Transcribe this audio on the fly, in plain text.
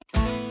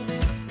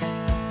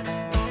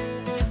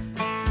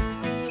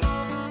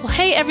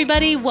Hey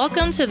everybody,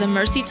 welcome to the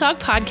Mercy Talk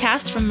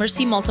podcast from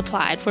Mercy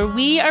Multiplied, where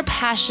we are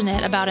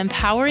passionate about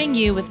empowering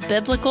you with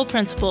biblical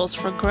principles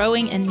for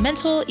growing in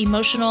mental,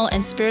 emotional,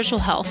 and spiritual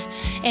health,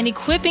 and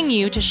equipping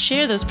you to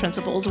share those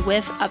principles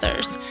with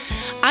others.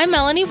 I'm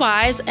Melanie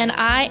Wise, and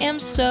I am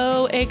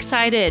so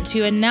excited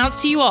to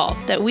announce to you all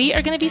that we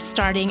are going to be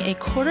starting a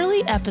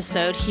quarterly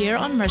episode here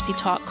on Mercy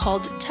Talk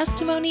called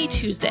Testimony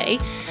Tuesday.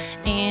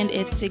 And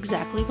it's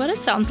exactly what it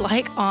sounds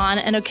like. On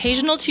an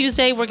occasional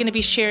Tuesday, we're going to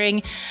be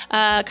sharing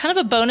kind of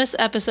a bonus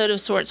episode of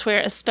sorts where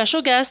a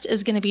special guest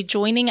is going to be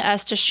joining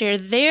us to share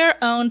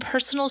their own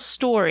personal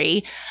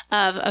story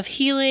of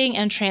healing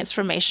and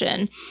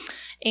transformation.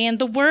 And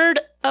the Word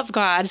of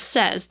God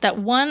says that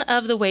one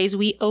of the ways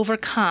we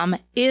overcome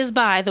is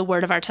by the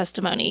word of our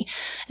testimony.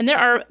 And there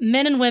are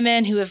men and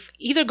women who have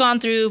either gone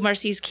through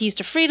Mercy's Keys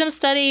to Freedom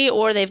study,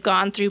 or they've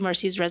gone through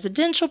Mercy's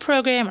residential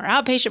program or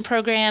outpatient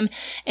program,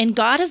 and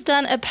God has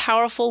done a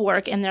powerful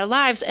work in their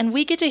lives. And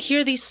we get to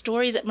hear these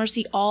stories at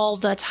Mercy all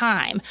the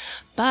time,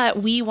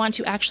 but we want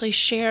to actually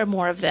share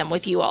more of them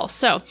with you all.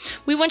 So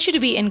we want you to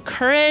be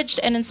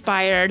encouraged and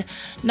inspired,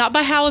 not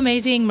by how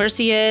amazing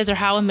Mercy is or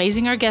how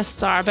amazing our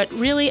guests are, but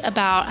really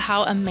about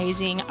how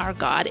amazing our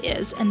God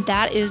is. And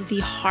that is the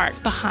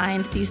heart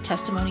behind these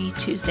Testimony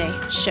Tuesday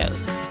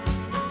shows.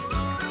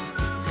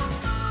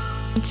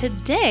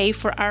 Today,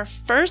 for our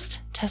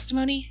first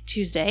Testimony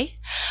Tuesday,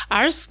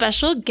 our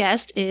special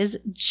guest is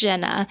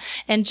Jenna.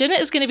 And Jenna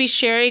is going to be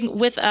sharing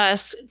with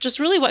us just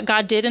really what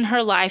God did in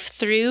her life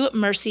through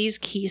Mercy's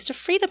Keys to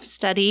Freedom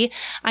study.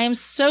 I am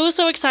so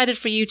excited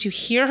for you to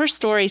hear her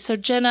story. So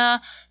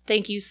Jenna,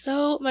 thank you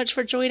so much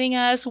for joining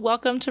us.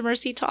 Welcome to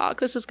Mercy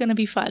Talk. This is going to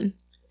be fun.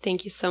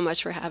 Thank you so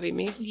much for having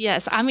me.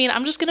 Yes.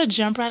 I'm just going to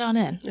jump right on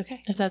in.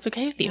 Okay. If that's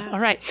okay with you. Yeah. All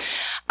right.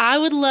 I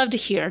would love to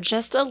hear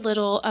just a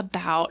little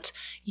about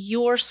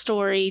your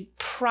story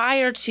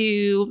prior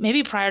to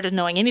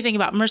knowing anything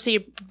about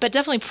Mercy, but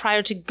definitely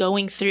prior to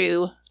going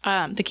through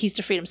the Keys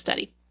to Freedom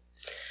study.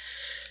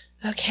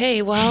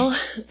 Okay. Well,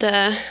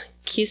 the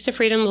Keys to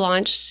Freedom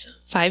launched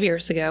 5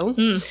 years ago,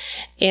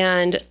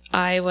 and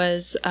I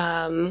was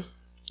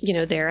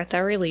there at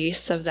the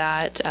release of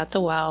that at the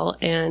well.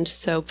 And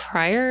so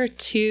prior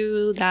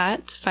to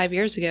that, 5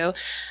 years ago,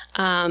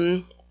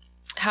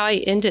 how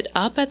I ended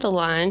up at the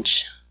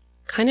launch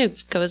kind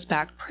of goes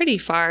back pretty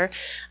far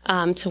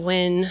to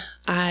when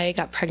I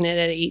got pregnant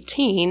at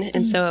 18.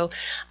 And so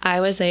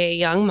I was a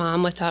young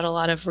mom without a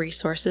lot of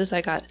resources.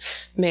 I got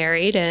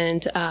married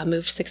and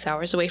moved 6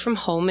 hours away from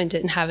home and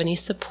didn't have any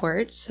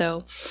support.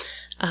 So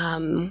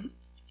I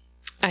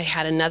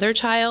had another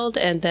child,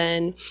 and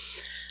then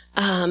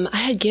I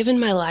had given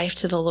my life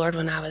to the Lord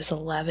when I was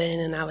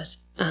 11, and I was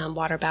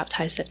water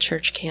baptized at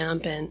church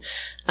camp.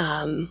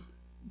 And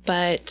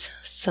but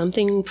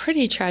something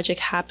pretty tragic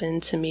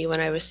happened to me when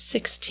I was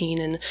 16,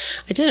 and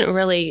I didn't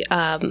really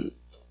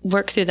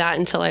work through that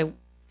until I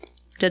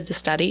did the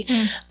study.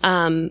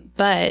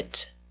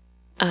 But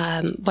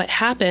what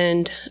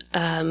happened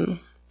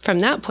from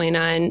that point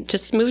on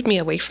just moved me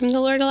away from the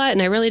Lord a lot,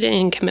 and I really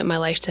didn't commit my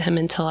life to Him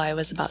until I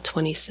was about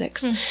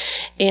 26.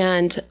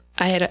 And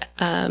I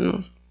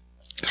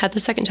had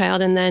the second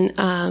child, and then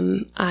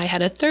I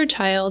had a third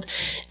child,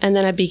 and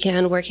then I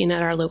began working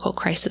at our local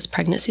crisis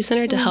pregnancy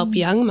center to help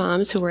young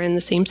moms who were in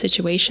the same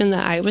situation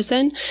that I was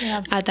in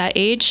at that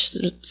age.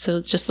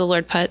 So just the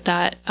Lord put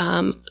that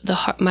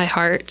my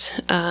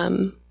heart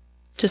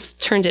just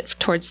turned it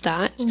towards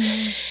that,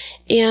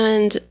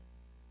 and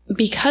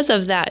because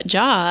of that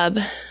job,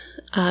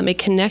 it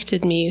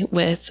connected me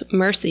with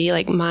Mercy.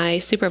 Like, my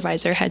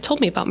supervisor had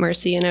told me about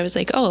Mercy, and I was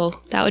like,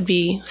 oh, that would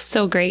be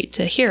so great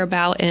to hear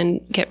about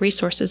and get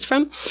resources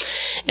from.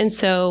 And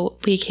so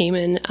we came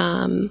and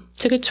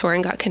took a tour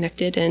and got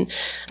connected, and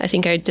I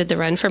think I did the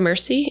run for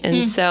Mercy.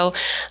 And so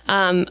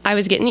I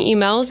was getting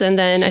emails, and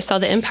then I saw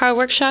the Empower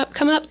workshop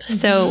come up.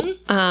 So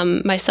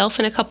myself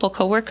and a couple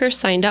coworkers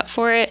signed up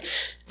for it.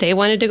 They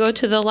wanted to go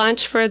to the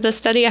launch for the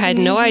study. I had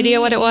no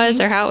idea what it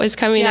was or how it was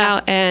coming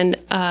out. And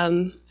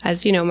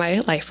as you know,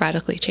 my life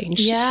radically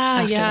changed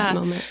after that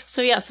moment.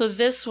 So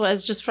this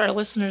was, just for our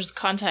listeners'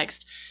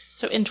 context,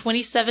 so in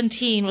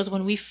 2017 was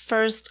when we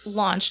first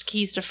launched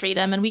Keys to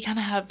Freedom, and we kind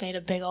of have made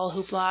a big old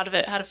hoopla out of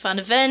it, had a fun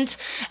event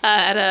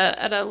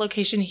at a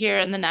location here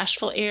in the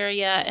Nashville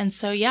area. And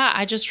so,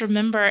 I just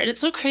remember, and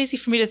it's so crazy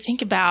for me to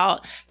think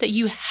about that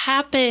you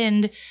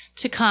happened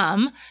to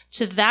come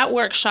to that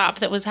workshop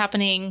that was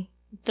happening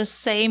the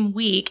same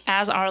week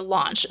as our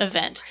launch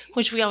event,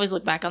 which we always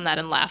look back on that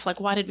and laugh. Like,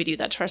 why did we do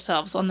that to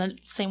ourselves? On the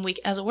same week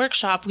as a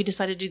workshop, we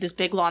decided to do this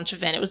big launch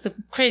event. It was the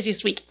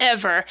craziest week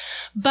ever.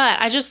 But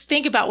I just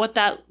think about what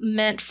that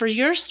meant for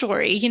your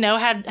story.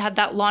 Had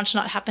that launch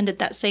not happened at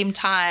that same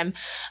time,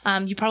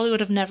 you probably would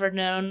have never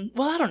known.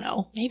 Well, I don't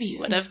know. Maybe you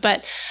would have.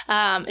 But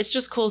it's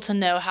just cool to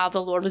know how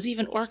the Lord was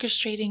even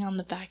orchestrating on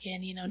the back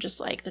end, just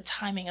like the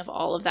timing of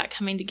all of that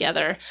coming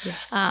together.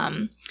 Yes.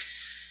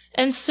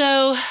 And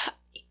so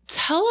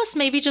tell us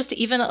maybe just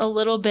even a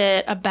little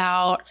bit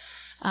about,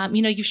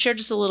 you've shared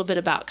just a little bit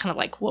about kind of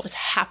like what was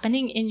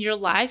happening in your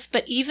life,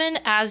 but even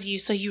as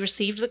you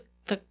received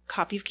the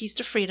copy of Keys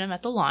to Freedom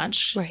at the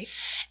launch. Right.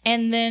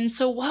 And then,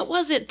 so what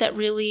was it that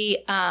really,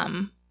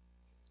 as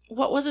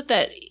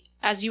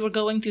you were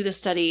going through the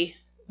study,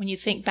 when you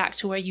think back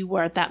to where you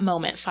were at that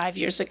moment 5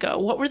 years ago,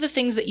 what were the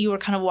things that you were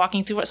kind of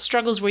walking through? What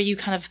struggles were you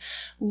kind of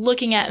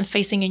looking at and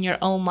facing in your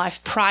own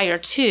life prior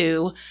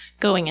to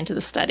going into the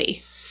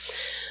study?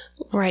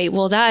 Right.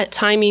 Well, that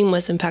timing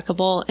was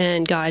impeccable,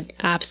 and God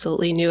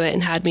absolutely knew it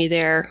and had me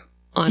there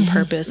on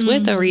purpose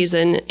with a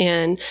reason.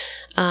 And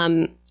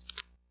and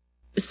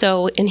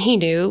he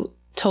knew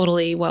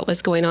totally what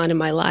was going on in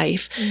my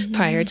life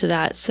prior to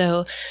that.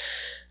 So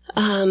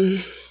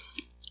I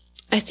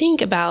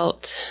think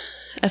about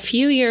a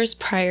few years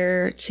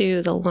prior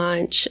to the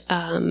launch,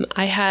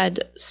 I had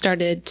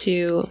started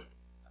to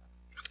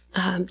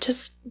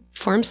just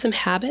form some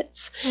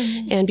habits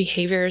and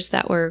behaviors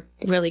that were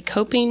really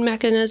coping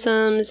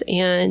mechanisms.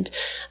 And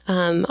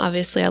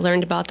obviously I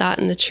learned about that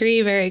in the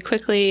tree very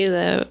quickly,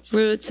 the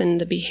roots and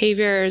the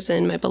behaviors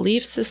and my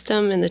belief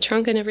system and the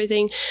trunk and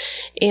everything.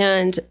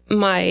 And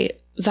my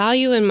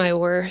value and my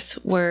worth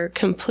were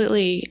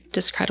completely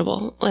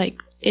discreditable.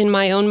 Like, in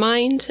my own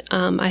mind,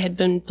 I had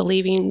been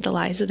believing the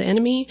lies of the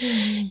enemy,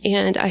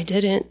 and I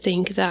didn't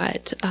think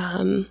that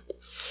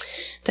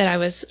that I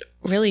was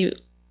really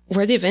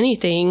worthy of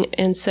anything.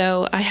 And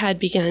so I had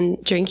begun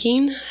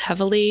drinking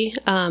heavily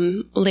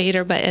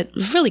later, but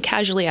really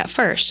casually at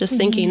first, just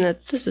thinking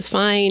that this is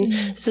fine.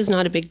 This is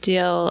not a big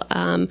deal.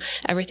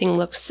 Everything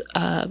looks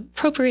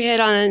appropriate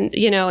on,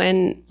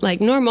 and like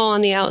normal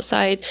on the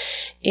outside.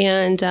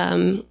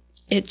 And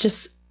it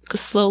just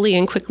slowly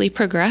and quickly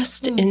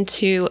progressed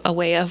into a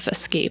way of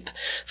escape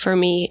for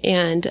me.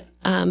 And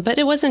but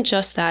it wasn't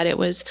just that. It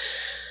was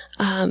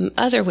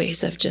other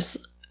ways of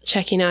just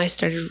checking out. I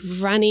started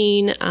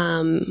running,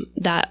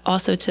 that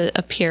also to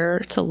appear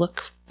to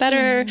look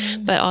better,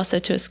 but also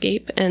to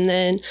escape. And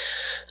then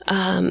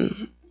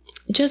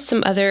just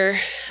some other,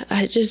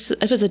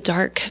 it was a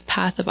dark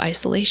path of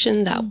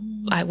isolation that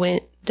I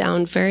went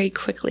down very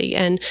quickly.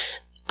 And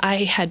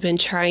I had been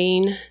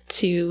trying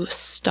to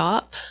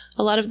stop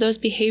a lot of those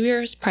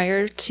behaviors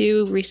prior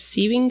to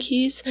receiving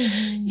keys,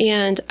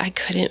 and I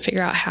couldn't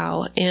figure out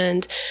how.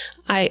 And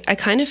I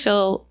kind of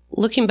feel,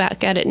 looking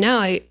back at it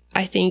now,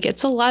 I think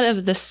it's a lot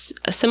of this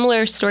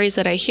similar stories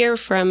that I hear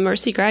from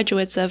Mercy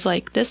graduates of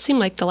like, this seemed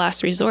like the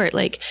last resort.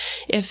 Like,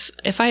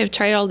 if I have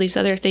tried all these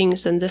other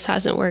things and this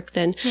hasn't worked,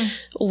 then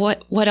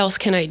what else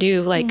can I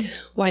do? Like,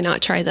 why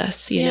not try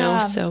this? You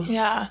know? So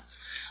yeah,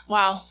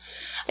 wow.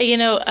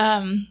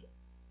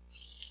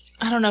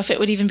 I don't know if it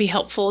would even be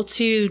helpful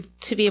to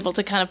be able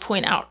to kind of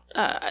point out,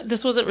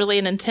 this wasn't really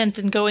an intent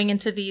in going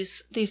into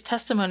these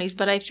testimonies,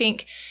 but I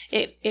think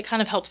it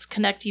kind of helps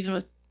connect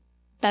even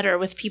better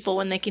with people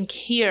when they can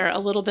hear a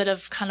little bit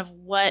of kind of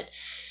what,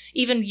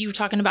 even you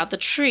talking about the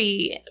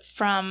tree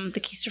from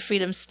the Keys to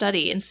Freedom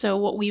study. And so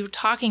what we were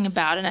talking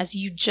about, and as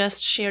you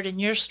just shared in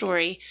your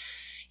story,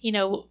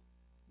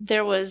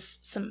 there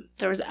was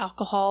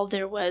alcohol,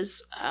 there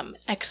was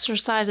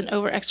exercise and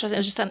over-exercise. It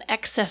was just an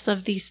excess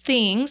of these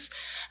things.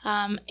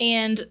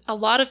 And a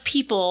lot of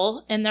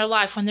people in their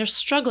life, when they're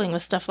struggling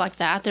with stuff like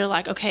that, they're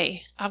like,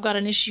 okay, I've got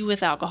an issue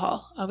with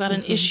alcohol. I've got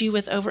an issue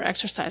with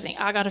over-exercising.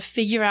 I got to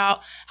figure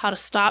out how to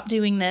stop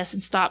doing this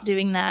and stop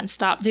doing that and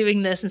stop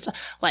doing this and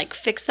like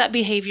fix that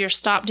behavior,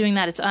 stop doing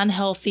that. It's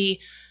unhealthy.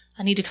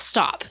 I need to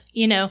stop,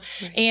 Right.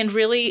 And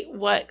really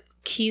what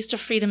Keys to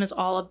Freedom is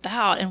all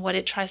about, and what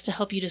it tries to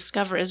help you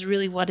discover is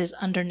really what is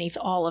underneath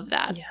all of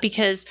that. Yes.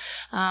 Because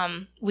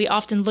we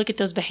often look at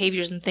those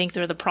behaviors and think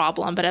they're the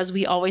problem, but as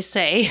we always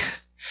say,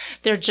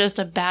 they're just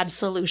a bad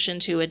solution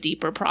to a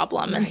deeper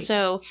problem. Right. And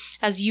so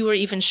as you were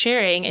even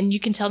sharing, and you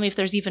can tell me if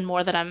there's even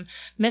more that I'm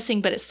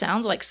missing, but it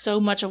sounds like so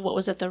much of what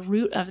was at the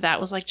root of that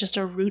was like just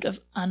a root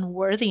of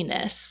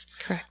unworthiness.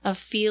 Correct. Of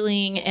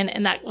feeling,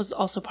 and that was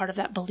also part of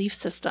that belief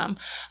system.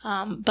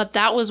 But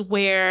that was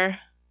where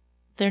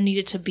there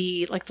needed to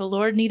be, like, the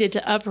Lord needed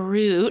to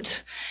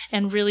uproot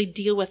and really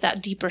deal with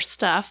that deeper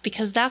stuff,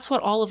 because that's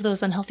what all of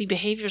those unhealthy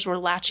behaviors were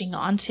latching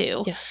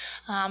onto. Yes.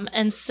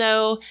 And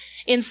so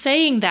in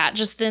saying that,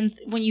 just then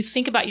when you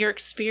think about your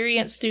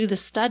experience through the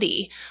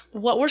study,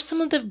 what were some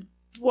of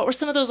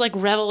those like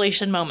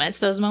revelation moments,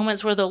 those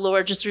moments where the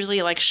Lord just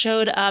really like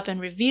showed up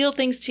and revealed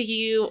things to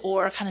you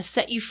or kind of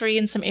set you free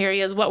in some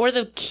areas? What were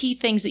the key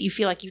things that you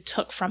feel like you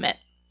took from it?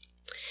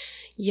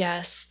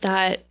 Yes,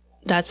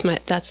 that's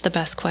the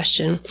best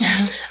question.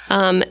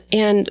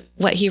 And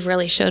what he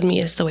really showed me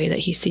is the way that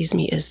he sees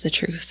me is the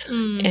truth.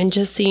 And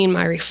just seeing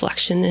my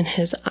reflection in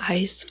his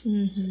eyes,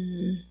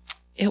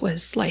 it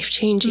was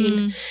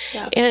life-changing.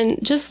 Yeah. And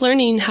just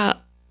learning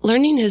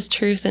his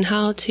truth and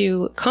how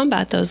to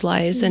combat those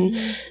lies, and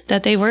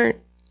that they weren't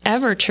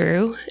ever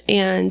true.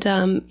 And,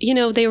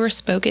 they were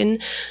spoken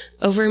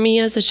over me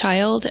as a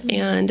child,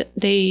 and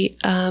they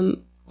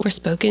were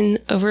spoken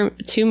over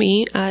to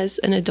me as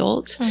an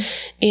adult.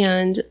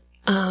 And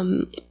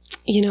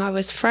I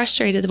was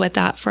frustrated with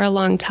that for a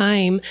long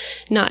time,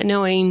 not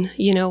knowing,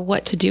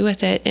 what to do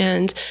with it,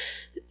 and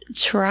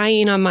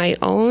trying on my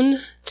own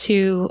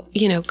to,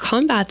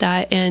 combat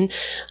that. And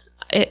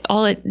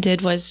all it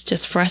did was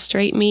just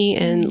frustrate me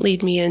and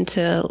lead me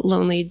into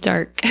lonely,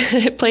 dark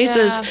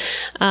places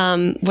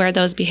where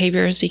those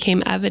behaviors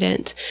became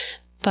evident.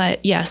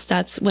 But yes,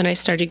 that's when I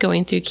started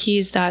going through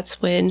keys.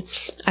 That's when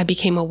I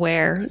became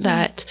aware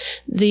that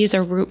these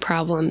are root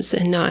problems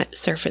and not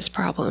surface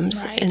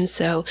problems. Right. And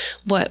so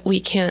what we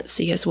can't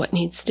see is what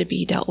needs to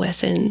be dealt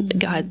with. And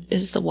God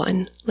is the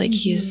one, like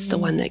he's the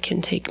one that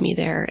can take me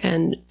there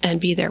and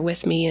be there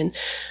with me and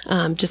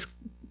just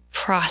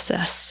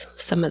process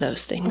some of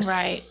those things.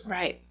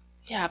 Right.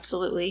 Yeah,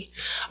 absolutely.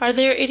 Are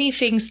there any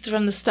things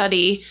from the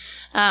study,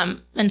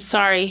 and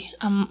sorry,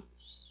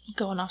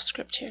 going off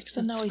script here because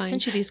I know we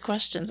sent you these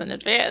questions in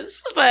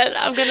advance, but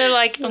I'm gonna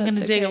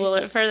dig a little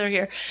bit further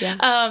here. Yeah.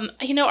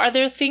 Are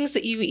there things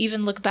that you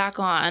even look back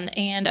on,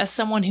 and as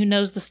someone who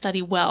knows the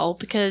study well,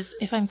 because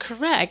if I'm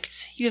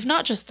correct, you have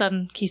not just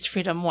done Keys to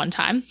Freedom one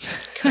time.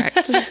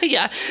 Correct.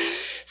 Yeah.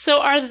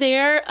 So are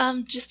there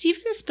just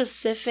even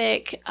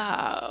specific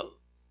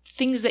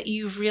things that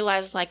you've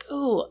realized, like,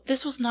 oh,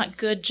 this was not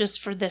good just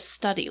for this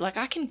study. Like,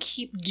 I can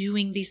keep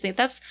doing these things.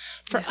 That's,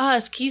 for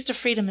us, Keys to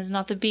Freedom is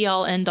not the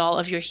be-all, end-all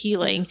of your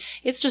healing.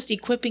 It's just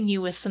equipping you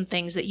with some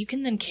things that you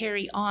can then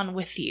carry on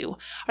with you.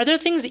 Are there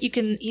things that you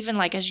can even,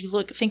 like, as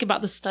you think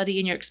about the study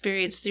and your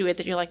experience through it,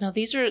 that you're like, no,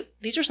 these are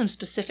some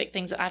specific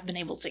things that I've been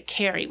able to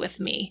carry with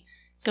me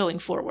going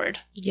forward?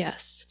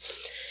 Yes.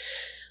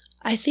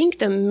 I think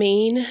the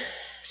main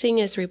thing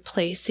is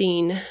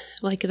replacing,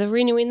 like the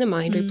renewing the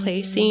mind,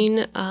 replacing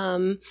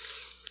the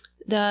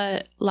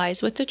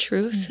lies with the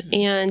truth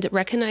and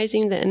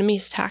recognizing the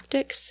enemy's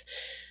tactics.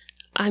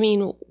 I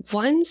mean,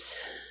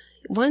 once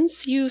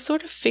you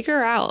sort of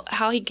figure out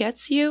how he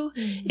gets you,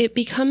 it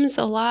becomes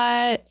a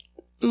lot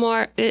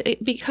more,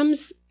 it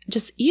becomes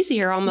just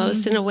easier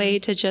almost in a way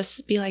to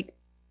just be like,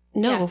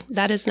 no,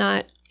 that is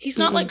not. He's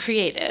not like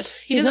creative.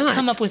 He doesn't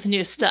come up with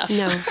new stuff.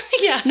 No.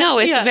 No,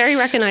 it's very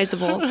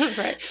recognizable.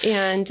 Right.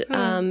 And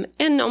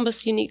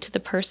almost unique to the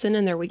person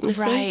and their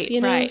weaknesses,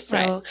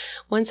 So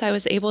once I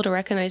was able to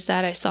recognize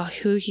that, I saw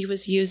who he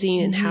was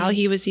using and how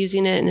he was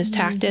using it and his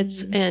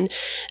tactics, and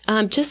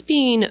just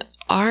being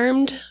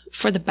armed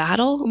for the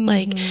battle.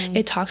 Like,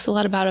 it talks a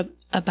lot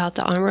about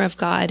the armor of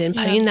God and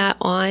putting that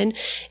on.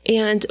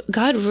 And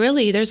God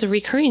really, there's a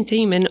recurring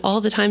theme in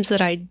all the times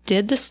that I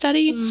did the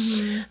study.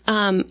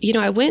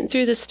 I went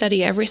through the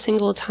study every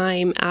single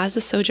time as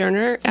a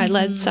sojourner. I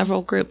led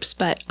several groups,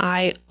 but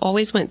I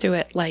always went through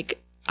it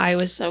like I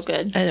was so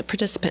good a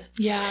participant.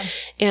 Yeah.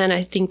 And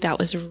I think that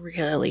was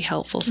really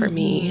helpful for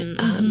me.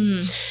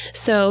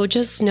 So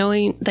just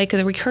knowing, like,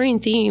 the recurring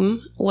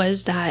theme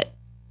was that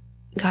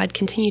God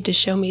continued to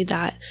show me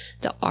that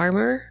the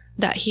armor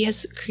that he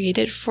has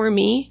created for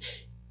me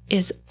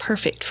is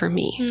perfect for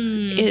me.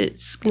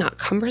 It's not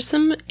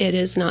cumbersome. It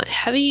is not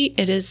heavy.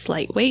 It is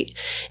lightweight.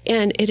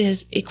 And it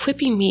is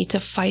equipping me to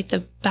fight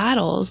the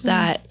battles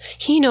that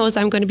he knows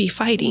I'm going to be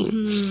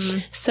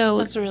fighting. So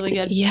that's really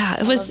good.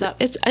 Yeah,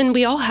 and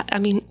we all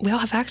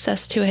have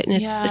access to it, and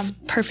it's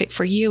perfect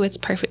for you. It's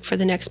perfect for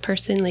the next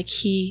person. Like,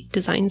 he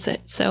designs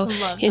it. So,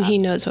 and he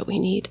knows what we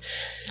need.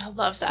 I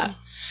love that.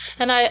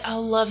 And I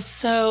love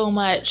so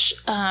much,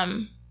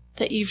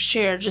 that you've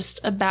shared just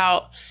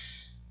about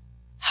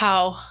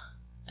how,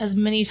 as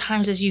many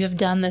times as you have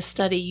done this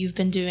study, you've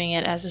been doing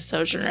it as a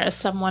sojourner, as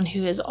someone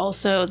who is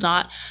also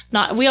not,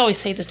 we always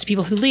say this to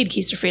people who lead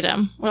Keys to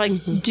Freedom. We're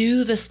like,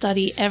 do the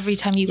study every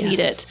time you lead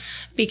it,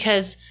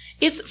 because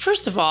it's,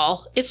 first of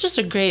all, it's just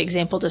a great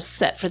example to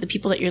set for the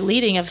people that you're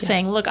leading of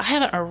saying, look, I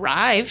haven't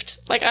arrived.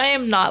 Like, I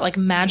am not like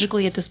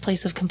magically at this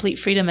place of complete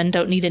freedom and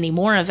don't need any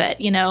more of it,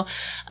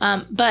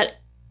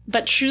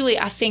 But truly,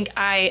 I think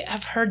I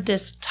have heard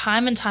this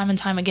time and time and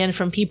time again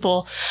from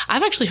people.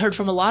 I've actually heard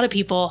from a lot of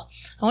people.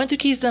 I went through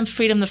Keys to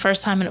Freedom the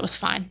first time and it was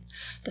fine.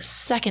 The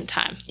second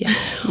time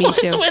me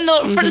too.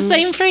 For the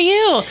same for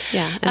you.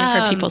 Yeah, and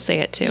I've heard people say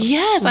it too.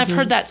 Yes, I've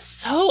heard that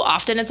so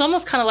often. It's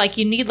almost kind of like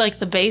you need like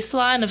the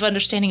baseline of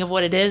understanding of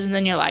what it is, and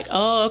then you're like,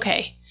 oh,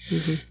 okay.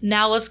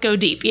 Now let's go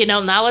deep,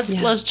 now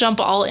let's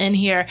jump all in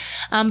here.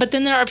 But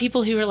then there are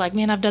people who are like,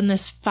 man, I've done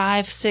this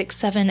 5, 6,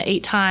 7,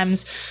 8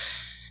 times.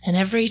 And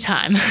every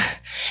time.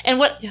 And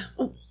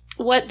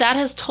what that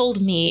has told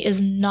me is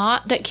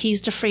not that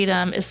Keys to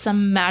Freedom is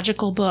some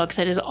magical book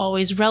that is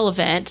always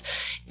relevant.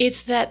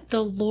 It's that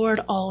the Lord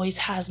always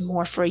has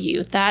more for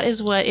you. That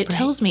is what it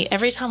tells me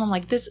every time. I'm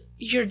like,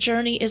 your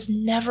journey is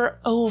never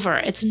over.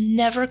 It's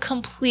never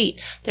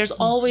complete. There's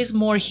always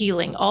more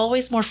healing,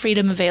 always more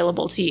freedom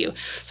available to you.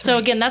 So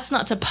again, that's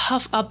not to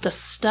puff up the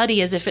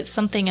study as if it's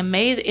something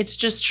amazing. It's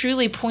just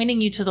truly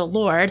pointing you to the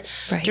Lord,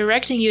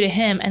 directing you to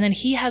him. And then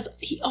he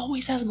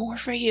always has more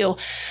for you.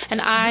 And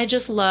I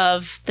just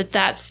love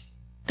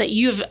that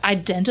you've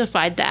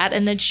identified that,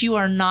 and that you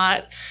are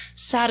not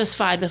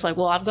satisfied with like,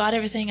 well, I've got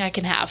everything I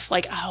can have.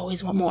 Like, I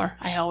always want more.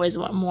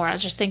 I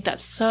just think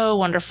that's so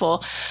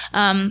wonderful.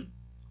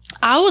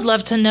 I would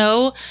love to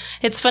know,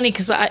 it's funny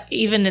because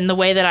even in the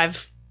way that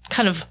I've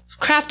kind of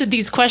crafted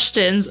these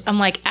questions, I'm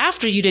like,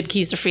 after you did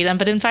Keys to Freedom,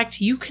 but in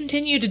fact, you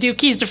continue to do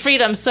Keys to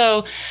Freedom.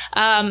 So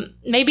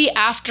maybe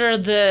after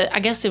I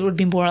guess it would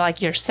be more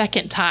like your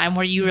second time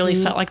where you really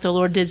felt like the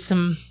Lord did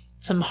some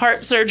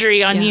heart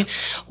surgery on you.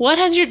 What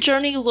has your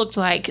journey looked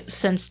like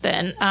since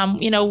then?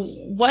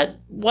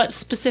 What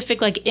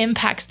specific like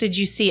impacts did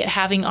you see it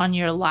having on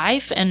your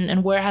life,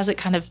 and where has it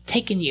kind of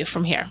taken you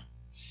from here?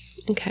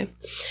 Okay.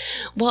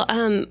 Well,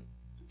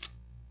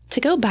 to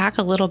go back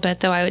a little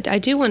bit though, I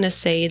do want to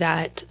say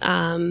that,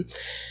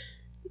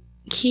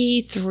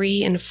 key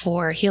 3 and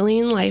 4,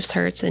 healing life's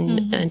hurts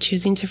and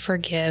choosing to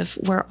forgive,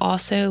 were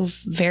also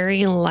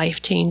very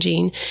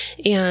life-changing.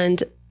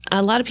 And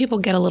a lot of people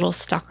get a little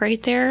stuck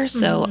right there.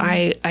 So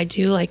I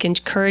do like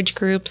encourage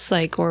groups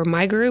or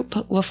my group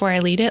before I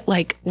lead it,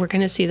 like, we're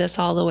going to see this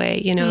all the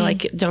way,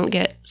 like, don't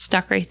get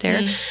stuck right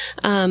there.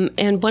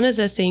 And one of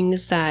the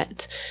things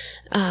that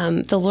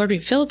the Lord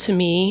revealed to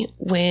me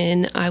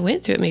when I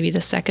went through it, maybe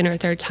the second or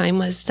third time,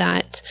 was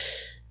that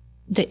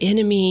the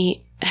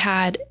enemy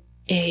had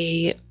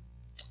a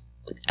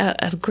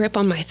grip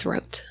on my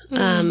throat,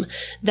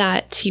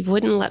 that he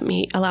wouldn't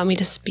allow me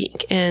to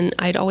speak. And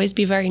I'd always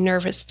be very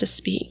nervous to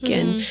speak.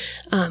 And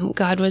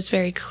God was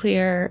very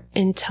clear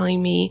in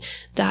telling me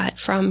that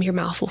from your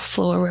mouth will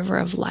flow a river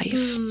of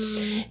life.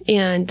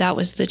 And that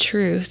was the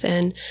truth.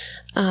 And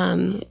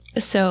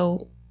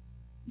so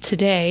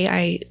today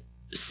I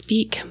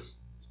speak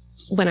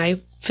when I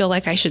feel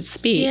like I should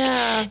speak.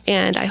 Yeah.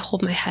 And I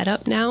hold my head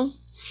up now.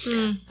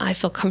 I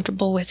feel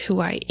comfortable with who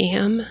I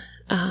am.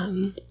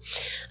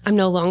 I'm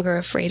no longer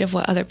afraid of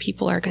what other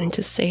people are going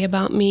to say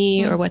about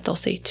me or what they'll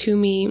say to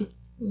me.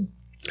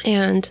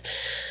 And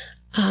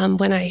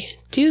when I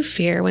do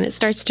fear, when it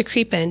starts to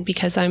creep in,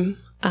 because I'm,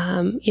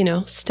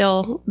 there's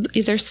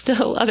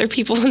still other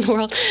people in the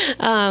world,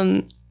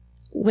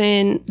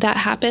 when that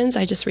happens,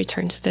 I just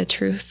return to the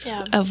truth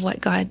of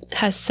what God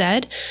has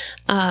said.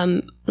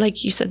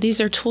 Like you said, these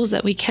are tools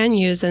that we can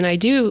use, and I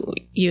do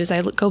use.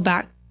 I go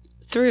back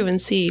through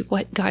and see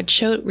what God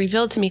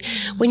revealed to me.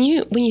 When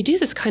you do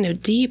this kind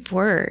of deep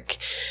work,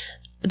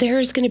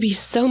 there's going to be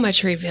so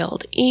much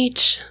revealed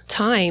each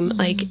time.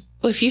 Like,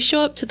 if you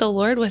show up to the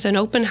Lord with an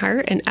open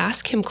heart and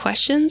ask him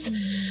questions,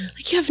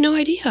 like, you have no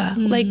idea.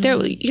 Like,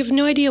 you have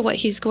no idea what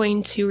he's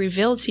going to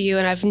reveal to you.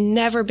 And I've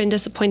never been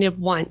disappointed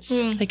once.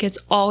 Like, it's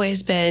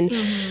always been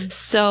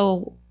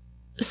so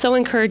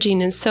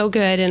encouraging and so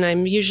good. And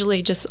I'm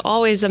usually just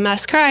always a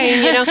mess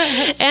crying,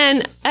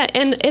 and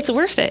it's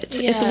worth it.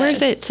 Yes. It's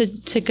worth it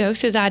to go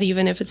through that,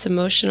 even if it's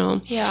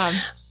emotional. Yeah.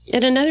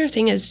 And another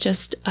thing is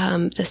just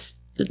this,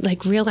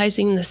 like,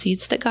 realizing the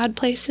seeds that God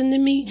placed into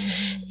me.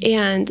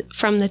 And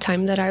from the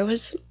time that I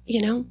was,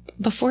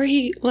 before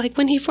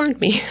when he formed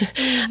me,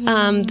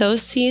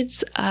 those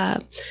seeds,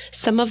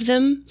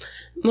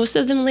 most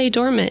of them lay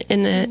dormant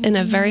in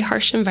a very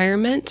harsh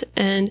environment.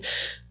 And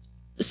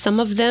some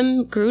of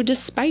them grew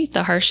despite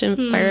the harsh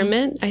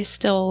environment. I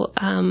still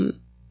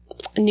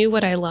knew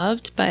what I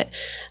loved, but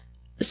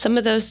some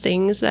of those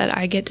things that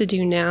I get to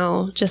do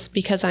now, just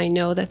because I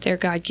know that they're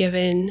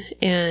God-given,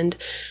 and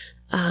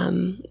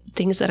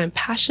things that I'm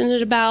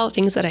passionate about,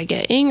 things that I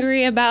get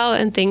angry about,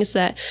 and things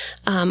that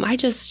I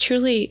just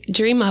truly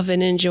dream of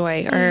and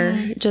enjoy,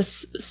 are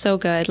just so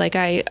good. Like,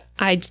 I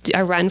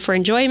run for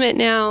enjoyment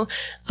now.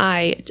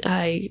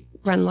 I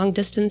run long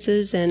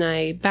distances, and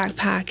I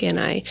backpack, and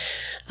I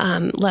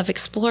love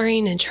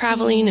exploring and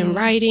traveling and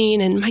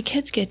writing. And my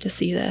kids get to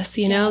see this,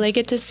 they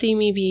get to see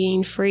me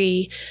being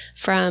free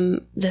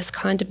from this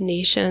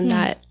condemnation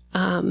that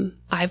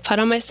I've put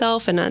on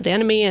myself and the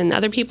enemy and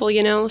other people,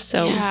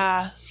 so.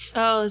 Yeah.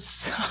 Oh, that's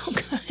so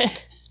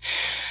good.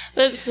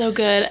 That's so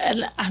good.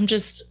 And I'm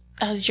just,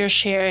 as you're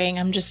sharing,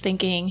 I'm just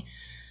thinking,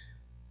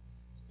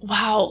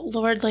 wow,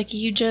 Lord, like,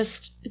 you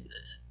just,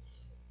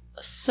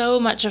 so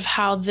much of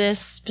how this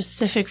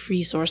specific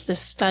resource, this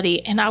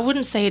study, and I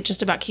wouldn't say it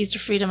just about Keys to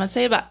Freedom, I'd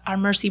say about our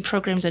mercy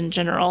programs in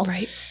general.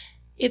 Right.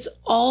 It's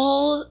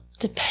all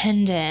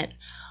dependent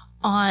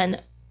on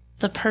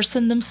the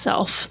person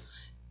themselves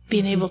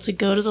being able to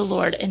go to the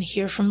Lord and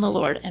hear from the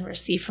Lord and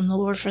receive from the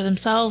Lord for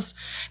themselves.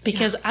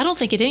 Because I don't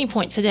think at any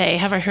point today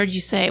have I heard you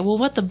say, well,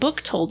 what the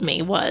book told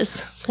me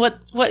was,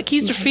 what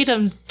Keys to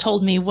Freedom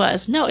told me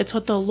was. No, it's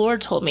what the Lord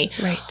told me.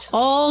 Right.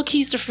 All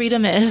Keys to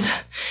Freedom is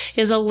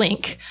a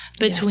link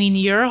between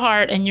your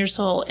heart and your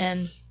soul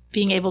and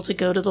being able to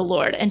go to the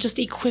Lord, and just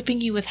equipping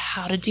you with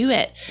how to do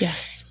it.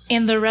 Yes.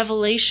 And the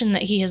revelation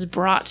that he has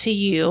brought to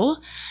you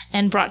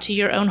and brought to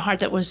your own heart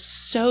that was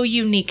so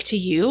unique to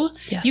you.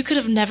 Yes. You could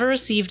have never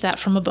received that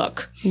from a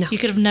book. No. You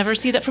could have never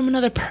seen that from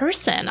another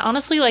person.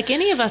 Honestly, like,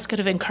 any of us could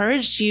have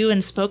encouraged you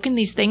and spoken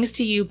these things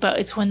to you, but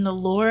it's when the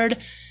Lord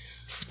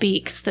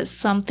speaks that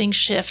something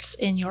shifts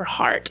in your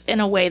heart in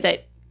a way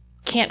that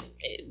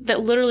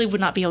literally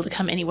would not be able to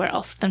come anywhere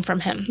else than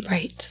from him.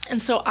 Right.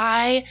 And so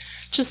I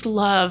just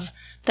love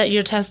that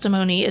your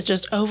testimony is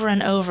just over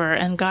and over,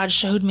 and God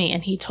showed me,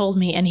 and he told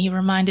me, and he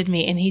reminded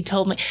me, and he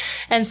told me.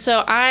 And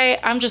so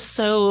I'm just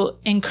so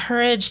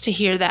encouraged to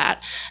hear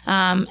that.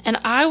 And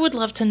I would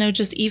love to know,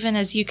 just even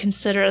as you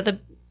consider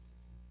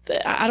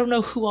I don't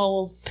know who all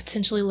will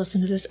potentially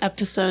listen to this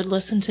episode,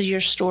 listen to your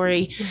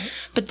story,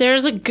 but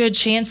there's a good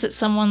chance that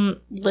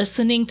someone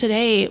listening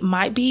today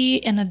might be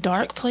in a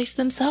dark place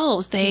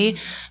themselves. They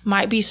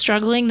might be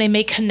struggling. They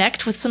may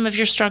connect with some of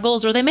your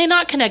struggles, or they may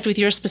not connect with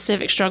your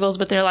specific struggles,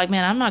 but they're like,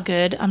 man, I'm not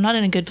good. I'm not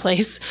in a good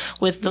place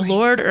with the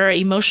Lord or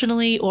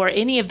emotionally or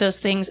any of those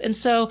things. And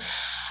so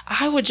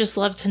I would just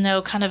love to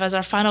know, kind of as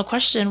our final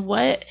question,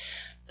 what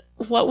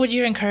would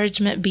your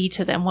encouragement be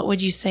to them? What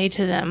would you say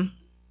to them?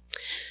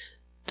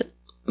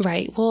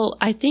 Right. Well,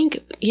 I think,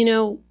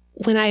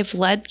 when I've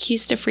led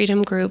Keys to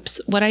Freedom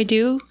groups, what I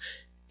do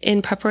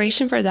in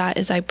preparation for that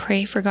is I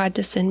pray for God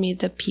to send me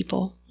the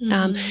people.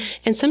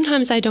 And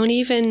sometimes I don't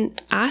even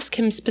ask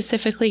him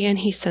specifically, and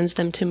he sends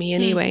them to me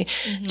anyway.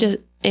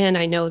 And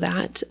I know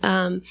that.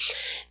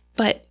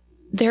 But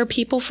there are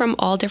people from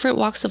all different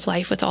walks of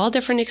life with all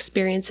different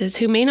experiences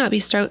who may not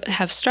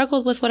have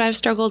struggled with what I've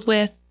struggled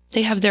with.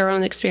 They have their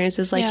own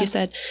experiences, like you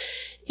said.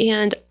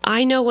 And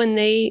I know when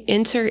they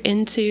enter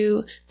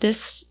into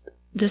this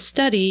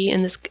study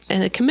and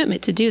the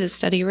commitment to do this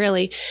study,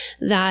 really,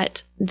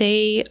 that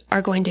they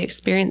are going to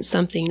experience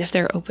something if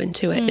they're open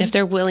to it, if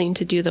they're willing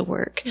to do the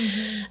work.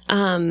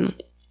 And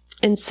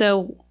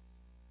so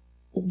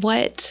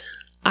what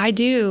I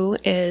do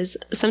is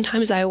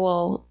sometimes I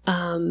will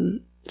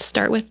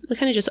start with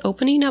kind of just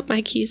opening up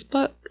my Keys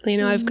book.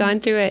 I've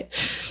gone through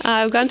it.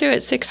 I've gone through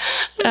it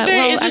 6. I'm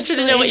very interested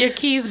to know what your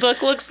Keys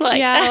book looks like.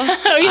 Yeah,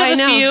 I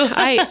know.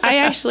 I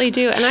actually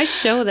do, and I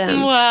show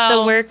them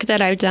the work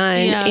that I've done,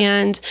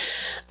 and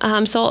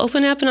so I'll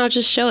open up and I'll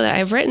just show that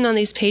I've written on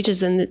these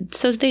pages, and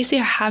so that they see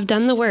I have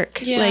done the work.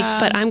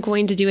 But I'm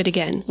going to do it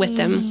again with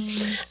them.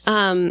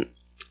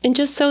 And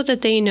just so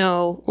that they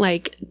know,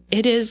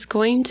 it is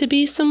going to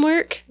be some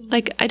work.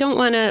 I don't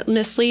want to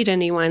mislead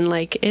anyone.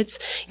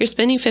 You're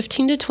spending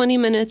 15 to 20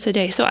 minutes a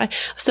day. So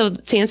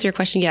to answer your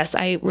question, yes,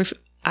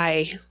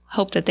 I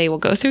hope that they will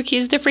go through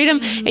Keys to Freedom.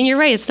 And you're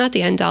right, it's not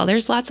the end all.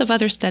 There's lots of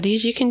other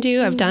studies you can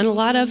do. I've done a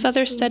lot of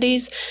other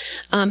studies.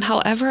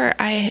 However,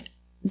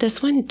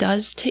 this one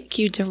does take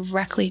you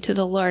directly to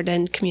the Lord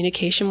and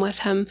communication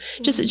with him.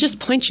 It just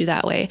points you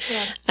that way.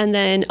 Yeah. And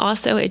then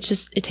also it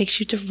takes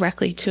you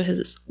directly to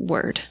his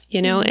word,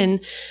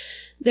 and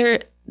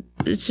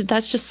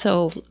that's just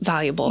so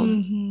valuable.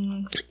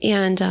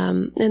 And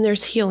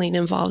there's healing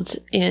involved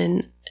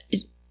in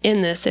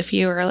this if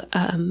you're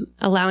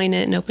allowing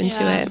it and open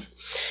to it.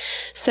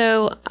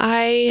 So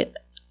I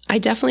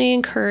definitely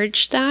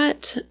encourage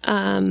that.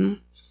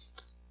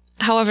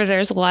 However,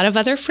 there's a lot of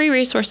other free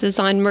resources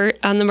on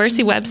the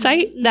Mercy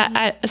website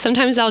that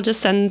sometimes I'll just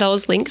send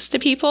those links to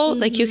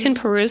people. You can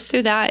peruse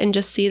through that and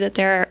just see that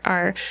there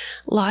are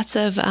lots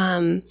of,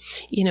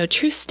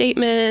 truth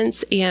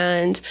statements,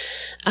 and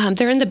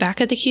they're in the back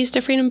of the Keys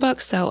to Freedom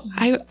book. So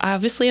I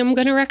obviously am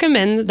going to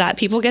recommend that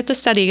people get the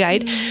study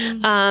guide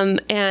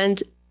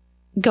and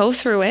go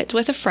through it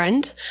with a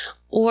friend,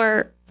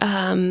 or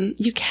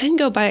you can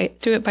go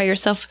through it by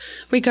yourself.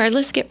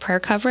 Regardless, get prayer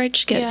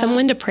coverage, get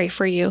someone to pray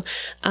for you,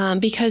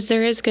 because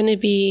there is going to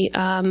be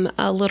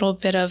a little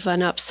bit of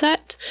an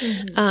upset,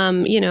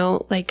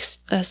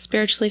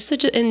 spiritually. So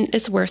and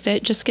it's worth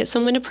it. Just get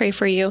someone to pray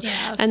for you.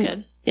 Yeah, that's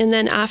good. And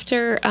then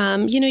after,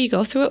 you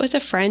go through it with a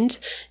friend.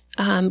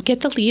 Get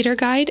the leader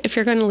guide if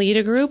you're going to lead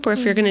a group, or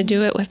if you're going to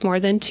do it with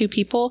more than 2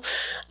 people.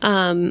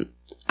 The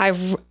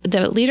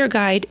leader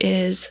guide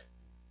is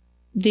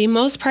the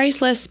most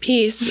priceless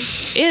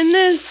piece in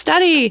this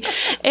study,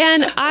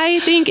 and I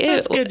think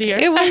it was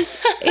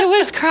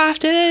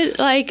crafted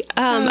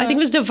I think it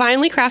was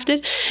divinely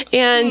crafted,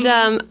 and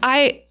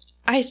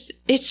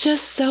it's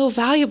just so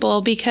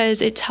valuable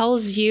because it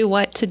tells you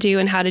what to do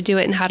and how to do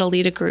it and how to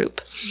lead a group.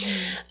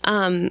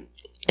 And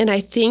I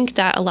think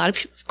that a lot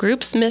of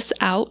groups miss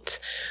out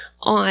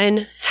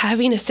on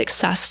having a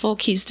successful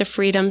Keys to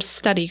Freedom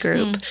study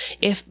group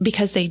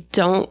because they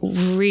don't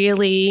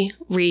really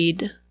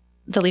read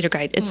the leader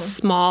guide. It's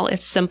small,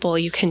 it's simple.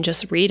 You can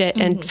just read it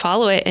and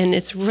follow it, and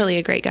it's really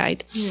a great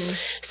guide.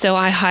 So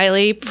I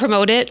highly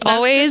promote it. That's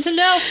always. Good to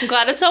know. I'm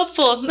glad it's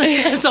helpful.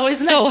 It's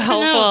always so nice helpful.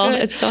 To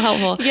know. It's so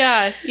helpful.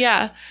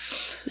 Yeah.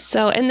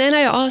 So, and then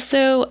I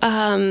also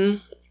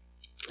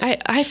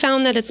I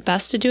found that it's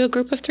best to do a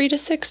group of 3 to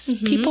 6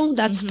 people.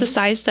 That's the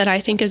size that I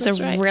think is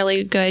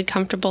really good,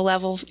 comfortable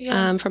level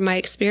from my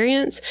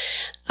experience.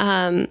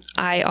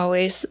 I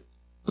always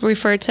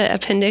refer to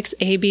Appendix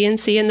A, B, and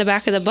C in the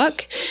back of the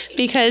book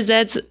because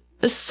that's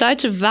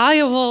such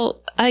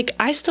valuable.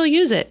 I still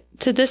use it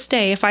to this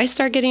day. If I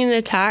start getting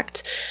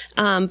attacked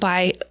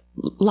by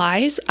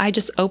lies, I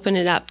just open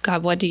it up.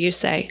 God, what do you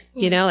say?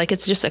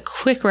 It's just a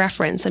quick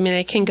reference. I mean,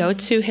 I can go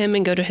to him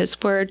and go to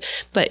his word,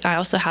 but I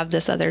also have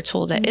this other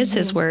tool that is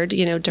his word,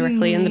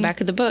 directly in the back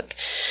of the book.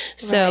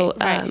 So,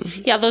 right.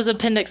 Those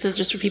appendixes,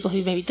 just for people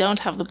who maybe don't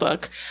have the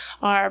book,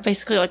 are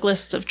basically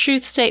lists of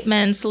truth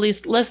statements,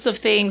 lists of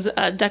things,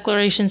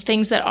 declarations,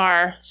 things that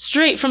are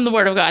straight from the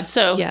word of God.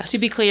 So to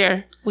be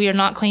clear, we are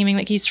not claiming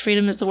that Keys to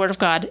Freedom is the word of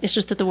God. It's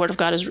just that the word of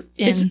God is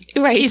in Keys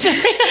to Freedom.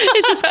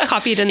 It's just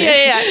copied in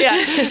there.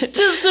 Yeah.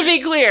 Just to be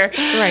clear.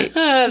 Right.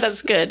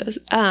 That's good.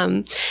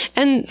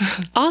 And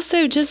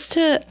also just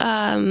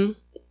to,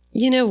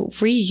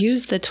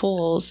 reuse the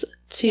tools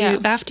to,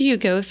 after you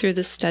go through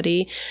the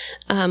study,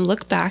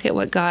 look back at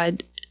what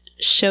God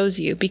shows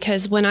you.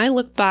 Because when I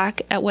look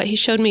back at what he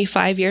showed me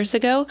 5 years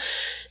ago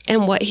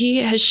and what he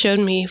has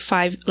shown me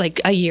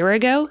a year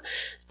ago,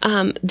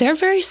 they're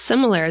very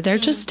similar. They're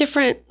just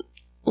different.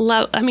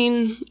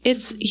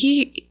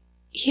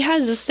 He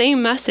has the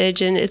same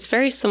message and it's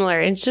very similar.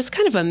 And it's just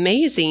kind of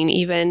amazing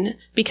even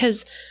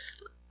because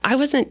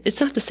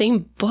it's not the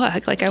same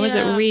book. Like I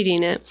wasn't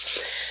reading it.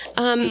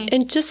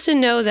 And just to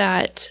know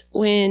that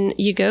when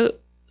you go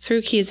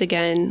through keys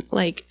again,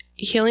 like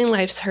healing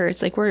life's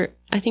hurts, like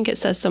I think it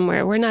says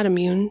somewhere, we're not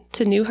immune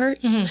to new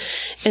hurts.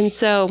 Mm-hmm. And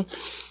so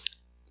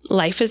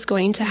life is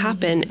going to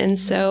happen. Mm-hmm. And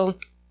so,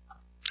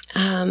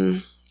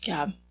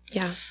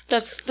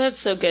 that's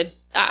so good.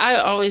 I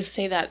always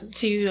say that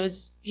too,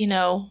 is,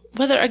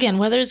 whether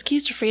it's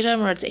Keys to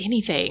Freedom or it's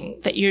anything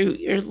that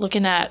you're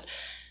looking at,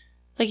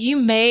 like you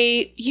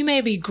may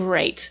be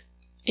great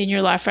in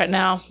your life right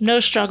now. No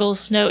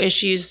struggles, no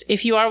issues.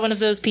 If you are one of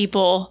those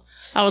people,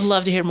 I would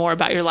love to hear more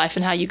about your life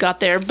and how you got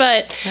there.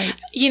 But,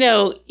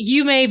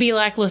 you may be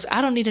like, listen,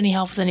 I don't need any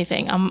help with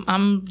anything.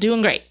 I'm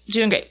doing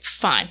great.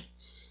 Fine.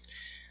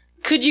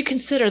 Could you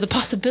consider the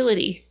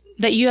possibility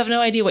that you have no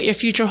idea what your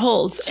future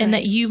holds and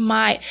that you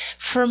might,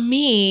 for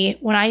me,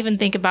 when I even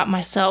think about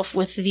myself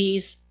with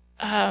these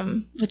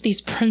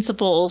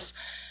principles,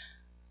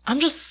 I'm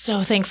just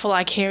so thankful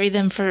I carry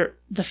them for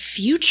the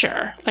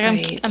future. Like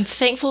I'm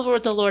thankful for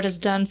what the Lord has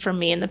done for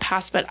me in the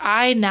past, but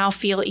I now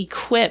feel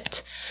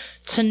equipped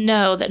to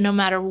know that no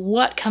matter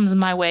what comes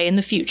my way in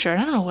the future, and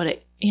I don't know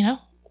what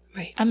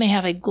I may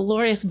have a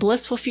glorious,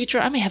 blissful future.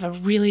 I may have a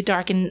really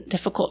dark and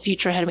difficult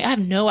future ahead of me. I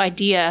have no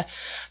idea,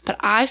 but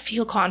I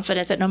feel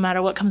confident that no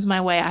matter what comes my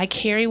way, I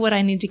carry what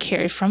I need to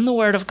carry from the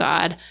Word of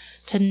God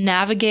to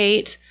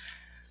navigate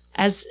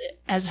as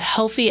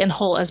healthy and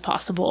whole as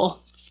possible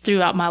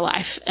throughout my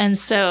life. And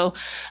so,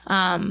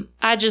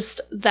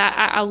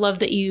 I love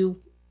that you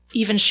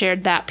even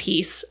shared that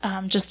piece,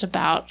 just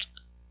about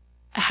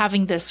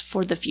having this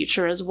for the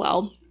future as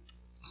well.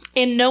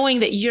 And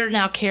knowing that you're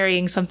now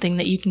carrying something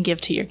that you can give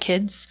to your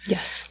kids.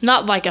 Yes.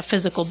 Not like a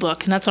physical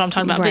book. And that's what I'm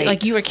talking about. Right. But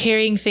like you are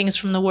carrying things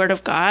from the Word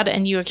of God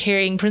and you are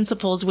carrying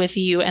principles with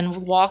you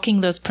and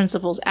walking those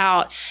principles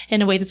out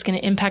in a way that's going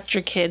to impact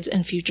your kids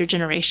and future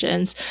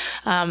generations.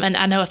 And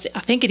I know, I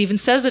think it even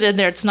says it in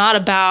there. It's not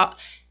about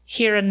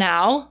here and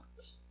now.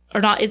 Or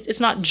not, it's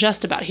not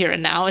just about here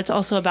and now. It's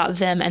also about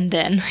them and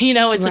then.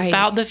 It's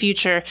about the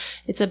future.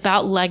 It's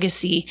about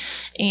legacy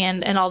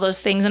and all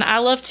those things. And I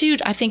love too,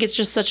 I think it's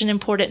just such an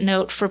important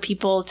note for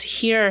people to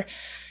hear.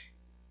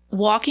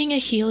 Walking a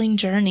healing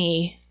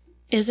journey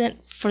isn't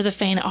for the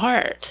faint of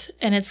heart.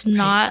 And it's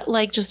not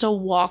like just a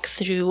walk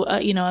through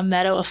a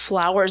meadow of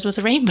flowers with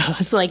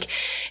rainbows. Like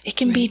it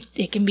can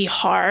be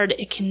hard.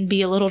 It can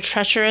be a little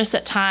treacherous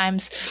at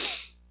times.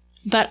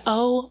 But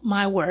oh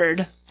my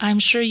word, I'm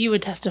sure you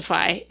would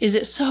testify. Is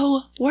it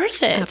so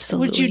worth it?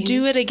 Absolutely. Would you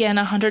do it again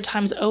 100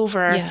 times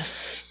over?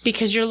 Yes.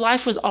 Because your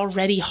life was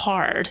already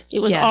hard. It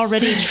was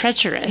already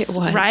treacherous,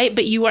 right?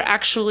 But you were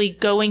actually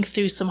going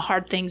through some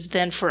hard things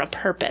then for a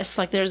purpose.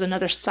 Like there's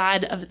another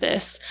side of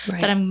this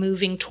that I'm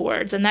moving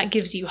towards. And that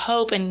gives you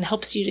hope and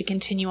helps you to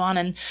continue on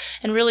and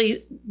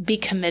really be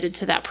committed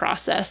to that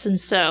process. And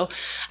so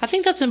I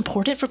think that's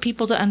important for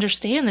people to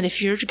understand that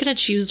if you're going to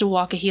choose to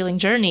walk a healing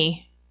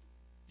journey,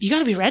 you got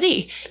to be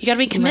ready. You got to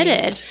be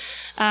committed.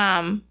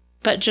 Right.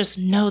 But just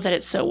know that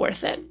it's so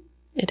worth it.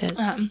 It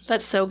is.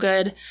 That's so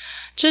good.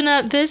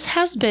 Jenna, this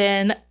has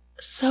been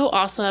so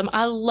awesome.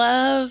 I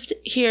loved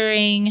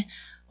hearing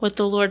what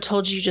the Lord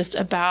told you just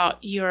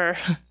about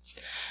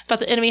about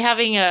the enemy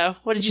having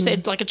what did you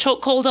say? Like a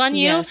chokehold on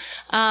you?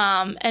 Yes.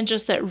 And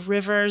just that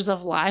rivers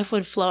of life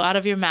would flow out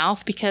of your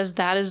mouth, because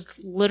that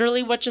is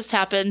literally what just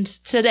happened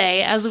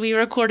today as we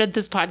recorded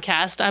this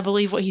podcast. I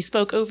believe what he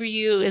spoke over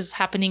you is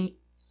happening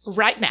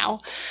right now.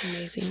 It's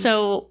amazing.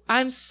 So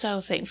I'm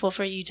so thankful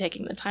for you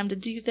taking the time to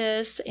do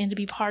this and to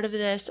be part of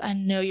this. I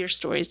know your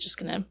story is just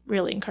going to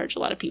really encourage a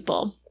lot of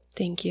people.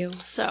 Thank you.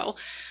 So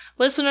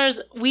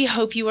listeners, we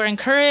hope you were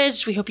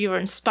encouraged. We hope you were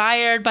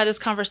inspired by this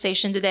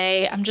conversation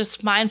today. I'm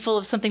just mindful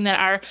of something that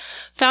our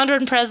founder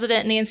and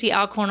president, Nancy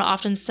Alcorn,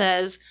 often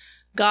says.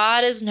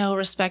 God is no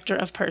respecter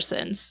of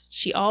persons.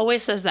 She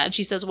always says that.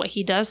 She says what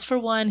he does for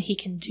one, he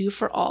can do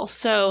for all.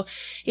 So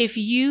if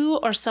you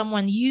or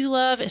someone you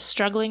love is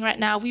struggling right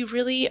now, we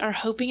really are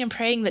hoping and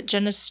praying that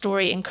Jenna's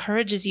story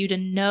encourages you to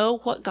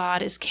know what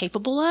God is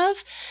capable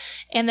of,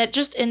 and that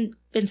just in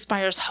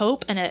inspires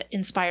hope and it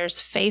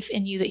inspires faith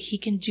in you that he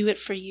can do it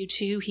for you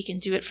too. He can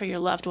do it for your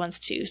loved ones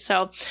too.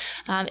 So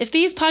if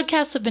these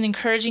podcasts have been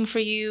encouraging for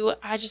you,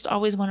 I just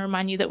always want to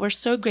remind you that we're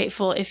so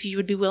grateful if you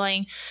would be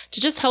willing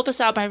to just help us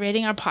out by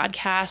rating our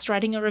podcast,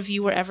 writing a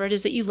review wherever it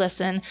is that you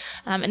listen.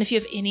 And if you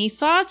have any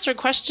thoughts or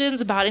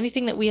questions about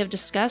anything that we have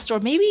discussed, or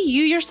maybe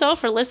you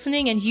yourself are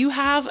listening and you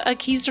have a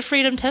Keys to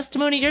Freedom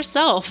testimony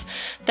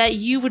yourself that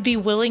you would be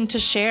willing to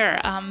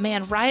share,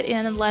 write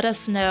in and let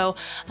us know.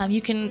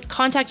 You can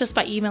contact us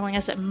by emailing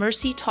us at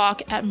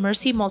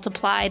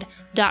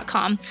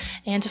mercytalk@mercymultiplied.com.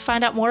 And to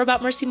find out more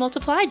about Mercy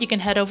Multiplied, you can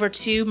head over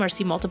to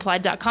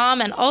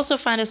mercymultiplied.com and also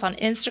find us on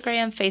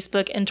Instagram,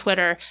 Facebook, and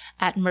Twitter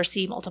at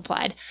Mercy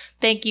Multiplied.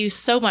 Thank you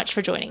so much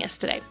for joining us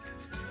today.